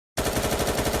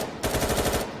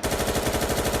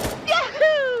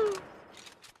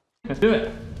Let's do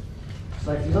it.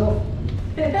 Safety's off.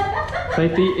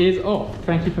 Safety is off.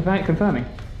 Thank you for confirming.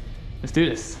 Let's do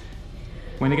this.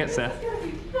 When it gets there.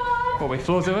 What, wait,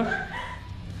 floor 0?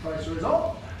 Tracer is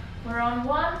off. We're on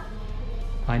 1.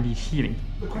 I need healing.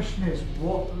 The question is,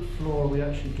 what floor are we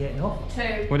actually getting off?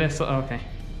 2. Well, that's, oh, okay.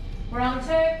 We're on 2.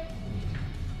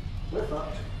 We're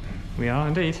fucked. We are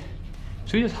indeed.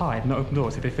 Should we just hide, not open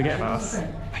doors if they forget about us? Do we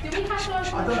have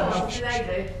to open the doors? Do they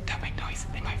do? Don't make noise,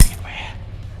 they might think we're here.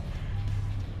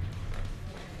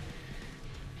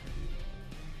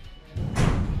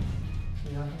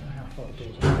 See, I don't know how far the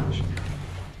doors are.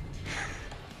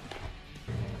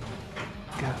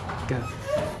 Go.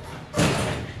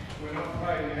 We're not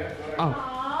playing yet. Oh.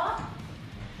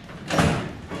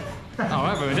 Oh,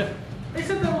 that ruined it. They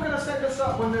said they were going to send us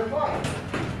up when they're playing.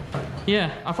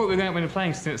 Yeah, I thought we were going up when we were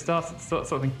playing since it started,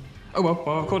 sort of thing. Oh well,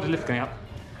 I've recorded the lift going up.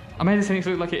 I made this thing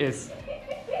look like it is.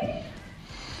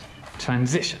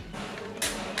 Transition.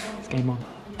 It's game on.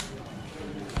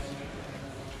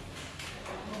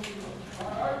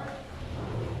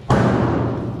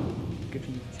 Good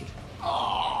for you.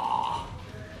 Oh.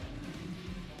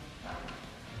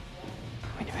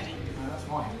 When you're ready. That's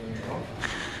my hand.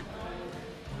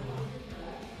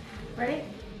 Ready?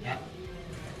 Yeah.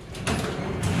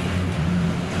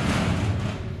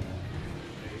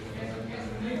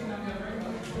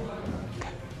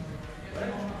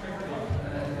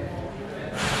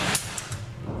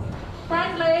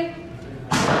 Friendly.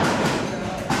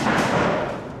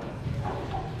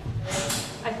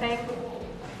 I think.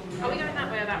 Are we going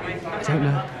that way or that way? I don't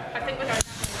know. I think we're going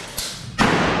that way.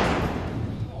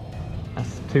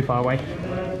 That's too far away.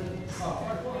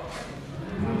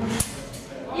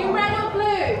 You red or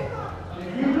blue?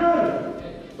 You blue.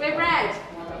 We're red.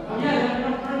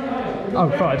 Oh,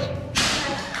 fudge.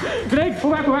 Grenade!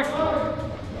 Pull back, pull back!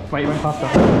 Wait, you went faster.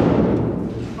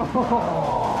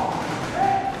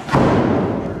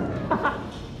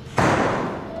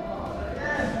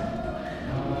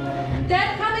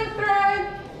 Dead coming through.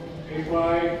 Big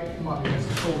way. Might be best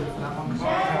to call it for that one.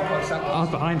 Because I was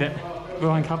behind it.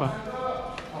 Behind cover.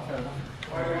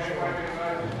 I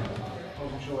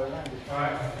wasn't sure where it landed.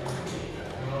 Right.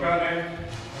 Go then.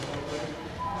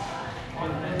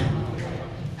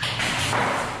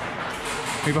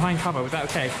 We're behind cover, was that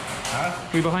okay? Huh?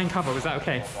 We're behind cover, was that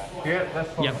okay? Yeah,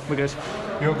 that's fine. Yep, we're good.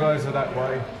 Your guys are that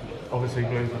way. Obviously,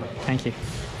 blues are that way. Thank you.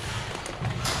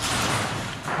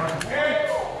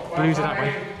 Blues are that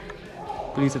way.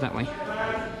 Blues are that way.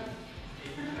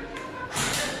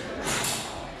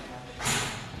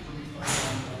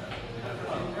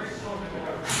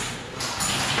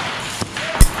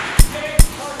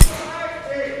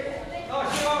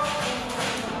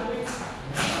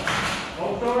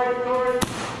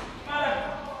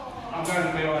 I'm going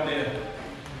to be idea.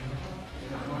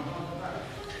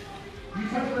 You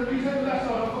take the left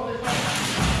side, I've got this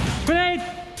one. Grenade!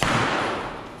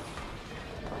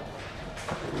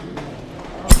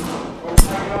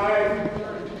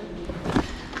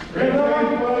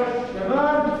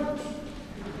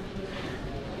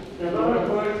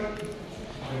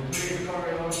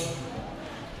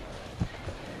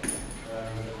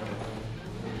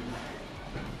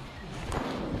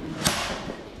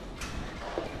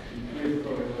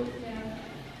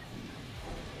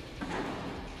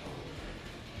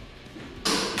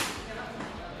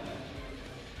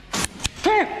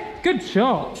 Good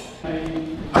shot!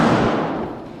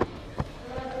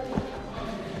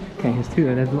 Okay, here's 2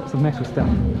 there, there's lots of metal stuff.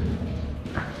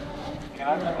 Can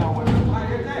I just know where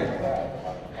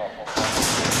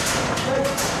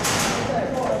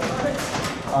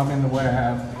I'm in the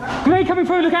warehouse. Grenade coming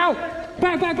through, look out!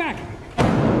 Back, back, back!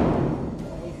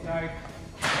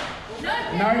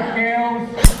 No kills.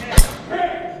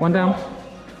 One down.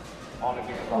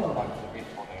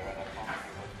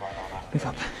 Move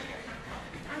up.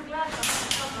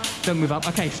 Don't move up.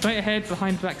 Okay, straight ahead,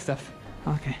 behind black stuff.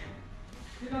 Okay.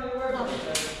 I'm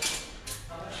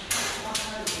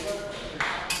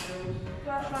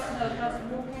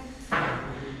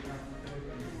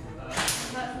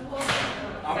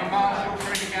a marshal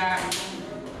for the gang.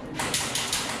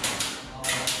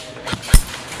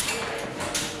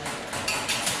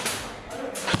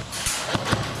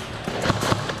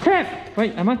 Kev!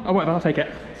 Wait, am I? Oh, whatever, I'll take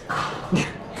it.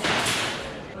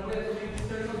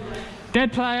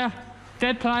 Dead player!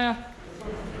 Dead player!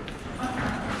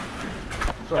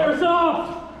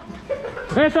 Airsoft!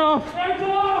 Airsoft!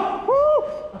 Airsoft! Woo!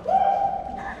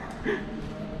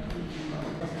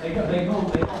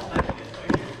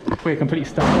 We're completely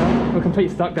stuck down. We're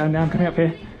completely stuck down now. I'm coming up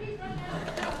here.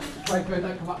 Wait,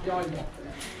 don't come up behind me.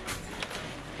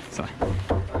 Sorry.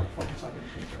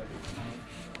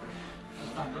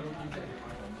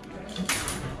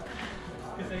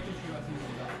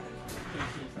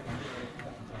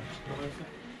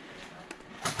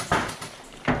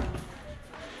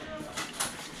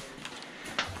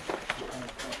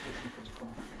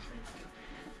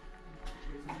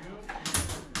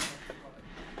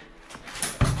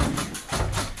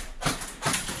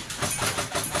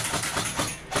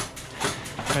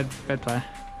 Bed player.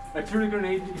 I threw a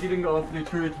grenade, it didn't go off, they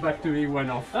threw it back to me, went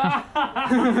off.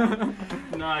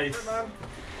 Nice.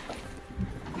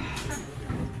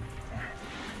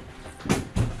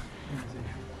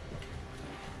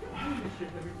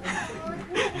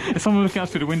 Is someone looking out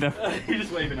through the window? You're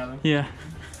just waving at them. Yeah.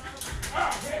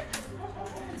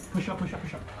 Push up, push up,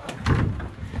 push up.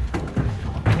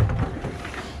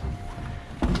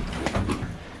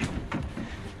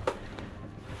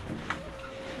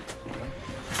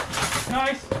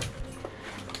 Nice.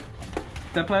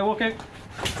 Then play walk out.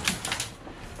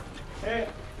 Hey.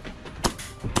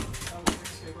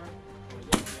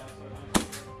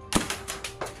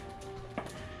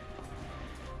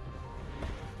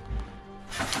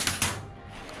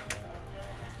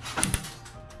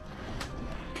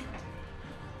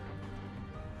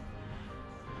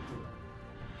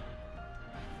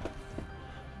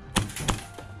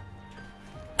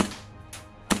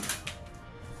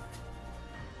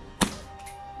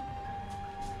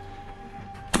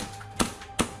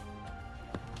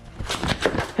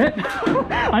 Hit!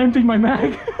 I emptied my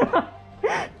mag!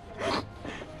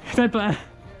 Dead player.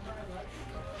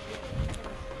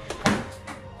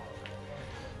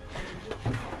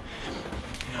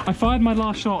 I fired my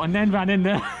last shot and then ran in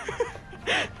there.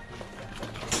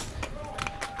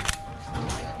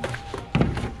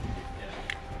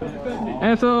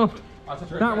 Airsoft!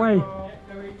 That way!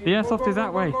 The airsoft is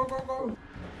that way.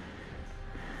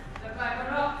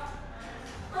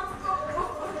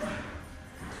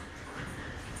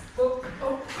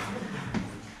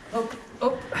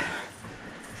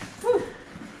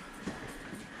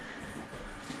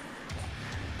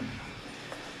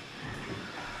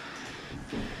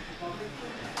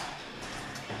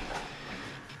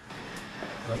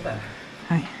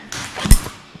 Hey.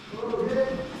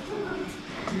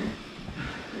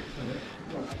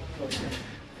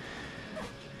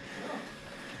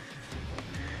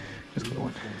 Just got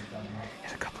one.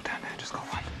 There's a couple down there, just got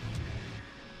one.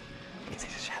 You can see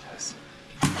the shadows.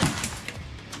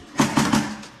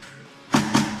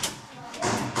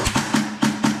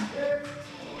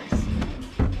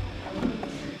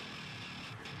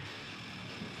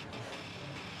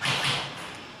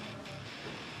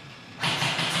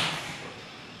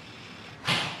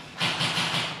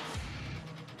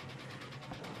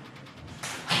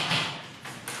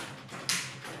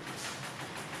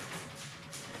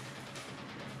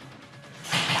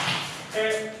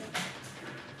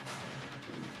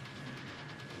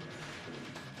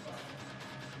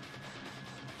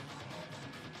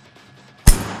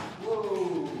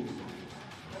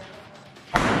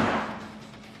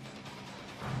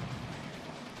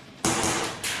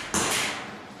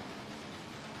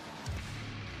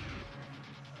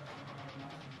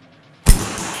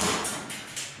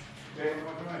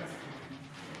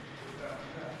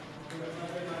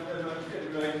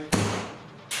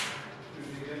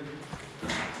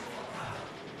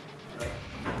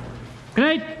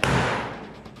 Grenade!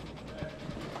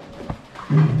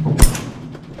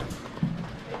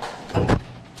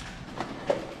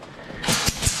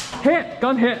 Hit!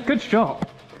 Gun hit! Good shot!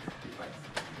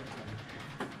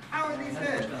 How are these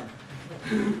dead?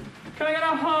 Can I get a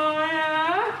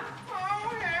higher?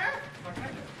 Oh, yeah.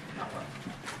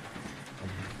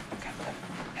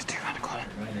 There's two around the corner.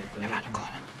 They're around the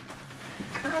corner.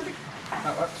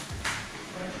 That works.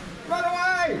 Run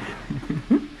away!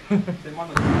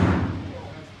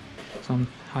 So I'm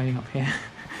hiding up here.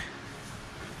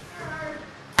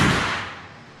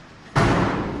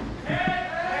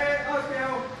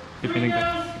 You're feeling good.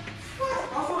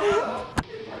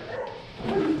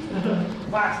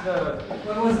 Bastard!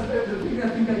 What was it? I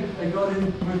think I got in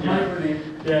with my grenade.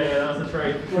 Yeah, that was a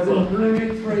trade. It was a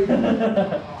brilliant trade.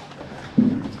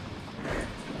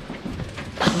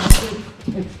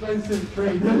 Expensive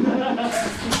trade.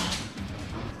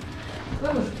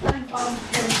 That was 10 pounds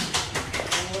trade.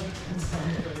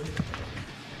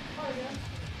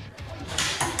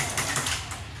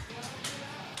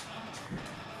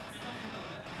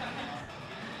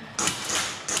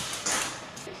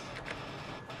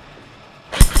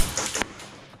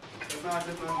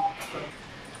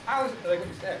 How is it like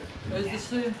upstairs? Is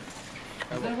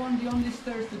there one the only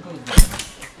stairs that goes down?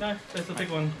 No, there's a big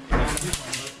one.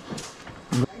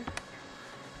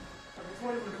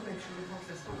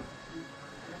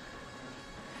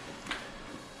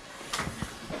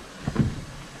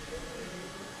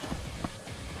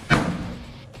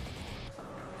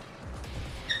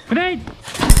 Grenade!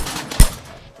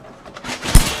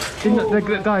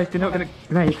 Guys, did not get a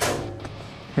grenade.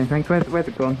 Okay, thanks. Where's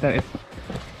it gone? There it is.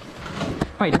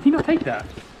 Wait, did he not take that?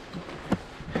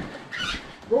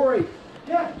 Rory!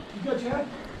 Yeah, you good, yeah?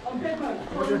 I'm dead, mate.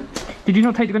 Roger. Did you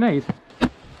not take the grenade?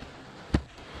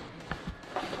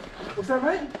 What's that,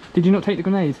 mate? Did you not take the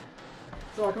grenade?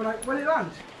 Sorry, can I, where did it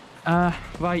land?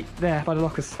 Right there, by the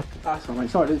lockers. That's all right,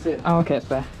 sorry, I didn't see it. Oh, okay, it's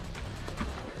there.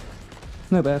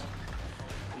 No bad.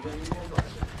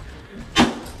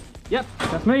 Yep,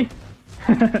 that's me.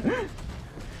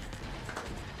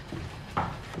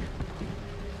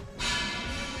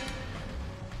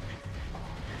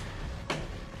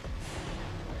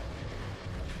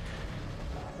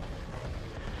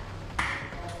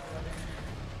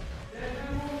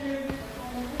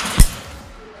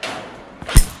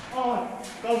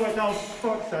 Oh my God,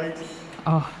 fuck's sake.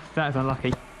 Oh, that is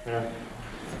unlucky. Yeah.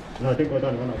 No, I think we're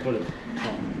done. Run out of bullets.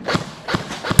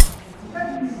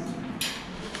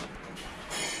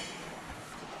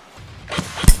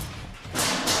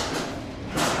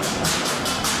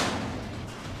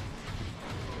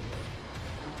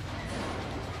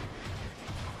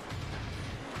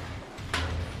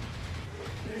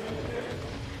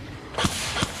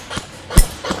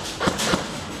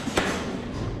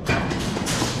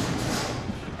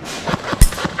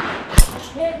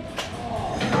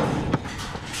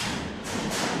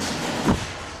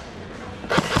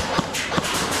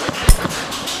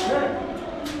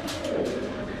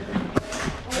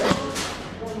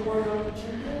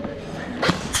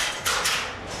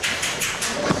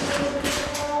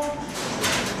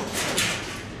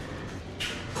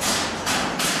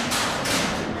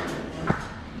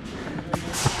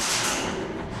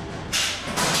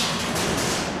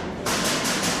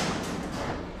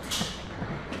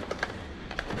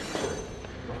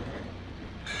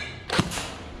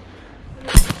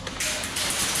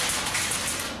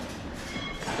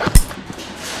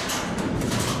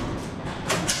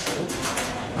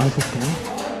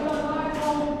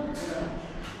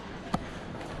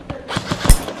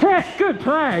 Yes, good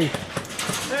play.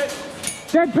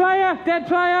 Dead player, dead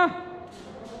player.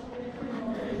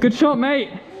 Good shot, mate.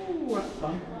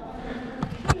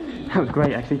 That was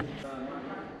great, actually.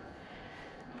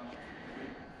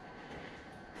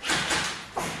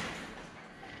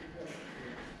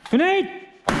 Grenade!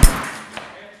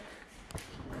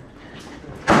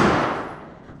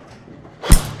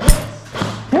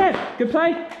 Hit! Good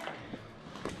play.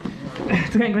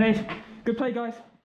 It's a grenade. Good play, guys.